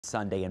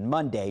Sunday and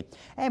Monday,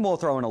 and we'll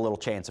throw in a little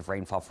chance of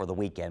rainfall for the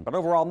weekend. But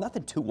overall,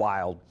 nothing too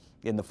wild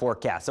in the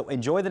forecast. So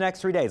enjoy the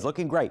next 3 days.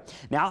 Looking great.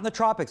 Now in the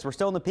tropics, we're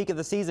still in the peak of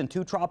the season.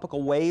 Two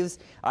tropical waves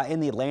in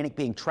the Atlantic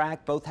being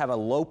tracked. Both have a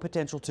low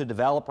potential to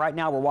develop. Right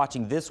now we're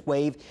watching this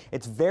wave.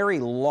 It's very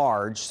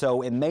large,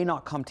 so it may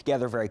not come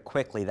together very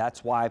quickly.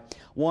 That's why,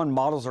 one,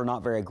 models are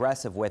not very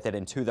aggressive with it,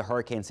 and two, the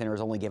Hurricane Center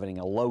is only giving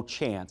a low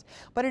chance.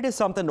 But it is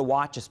something to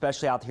watch,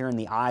 especially out here in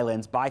the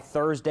islands. By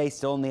Thursday,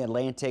 still in the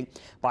Atlantic.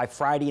 By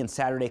Friday and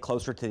Saturday,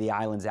 closer to the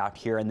islands out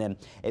here, and then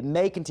it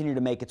may continue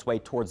to make its way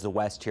towards the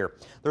west here.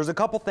 There's a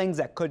couple things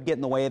that could get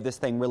in the way of this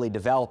thing really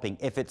developing.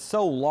 If it's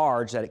so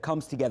large that it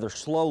comes together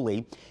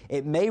slowly,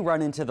 it may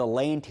run into the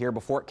land here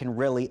before it can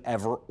really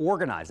ever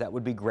organize. That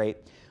would be great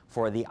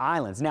for the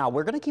islands. Now,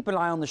 we're going to keep an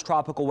eye on this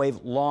tropical wave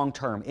long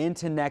term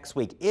into next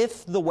week.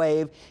 If the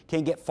wave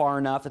can get far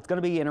enough, it's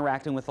going to be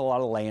interacting with a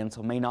lot of land,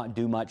 so may not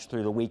do much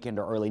through the weekend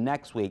or early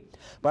next week.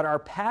 But our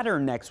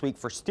pattern next week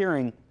for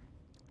steering,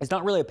 it's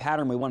not really a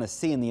pattern we want to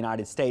see in the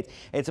United States.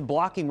 It's a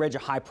blocking ridge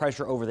of high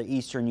pressure over the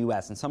eastern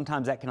U.S., and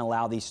sometimes that can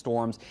allow these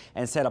storms,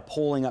 instead of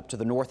pulling up to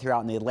the north here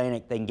out in the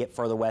Atlantic, they can get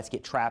further west,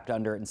 get trapped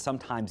under it, and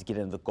sometimes get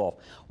into the Gulf.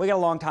 We got a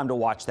long time to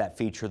watch that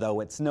feature, though.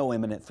 It's no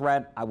imminent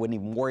threat. I wouldn't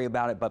even worry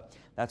about it, but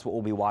that's what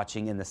we'll be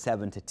watching in the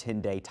 7 to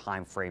 10 day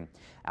time frame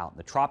out in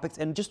the tropics.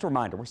 And just a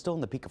reminder, we're still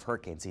in the peak of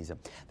hurricane season.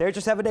 There's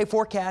your 7-day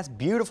forecast.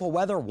 Beautiful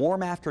weather,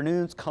 warm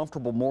afternoons,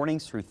 comfortable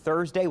mornings through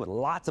Thursday with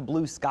lots of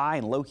blue sky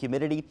and low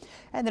humidity.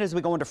 And then as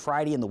we go into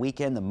Friday and the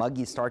weekend, the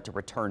muggies start to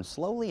return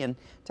slowly and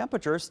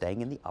temperatures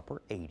staying in the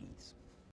upper 80s.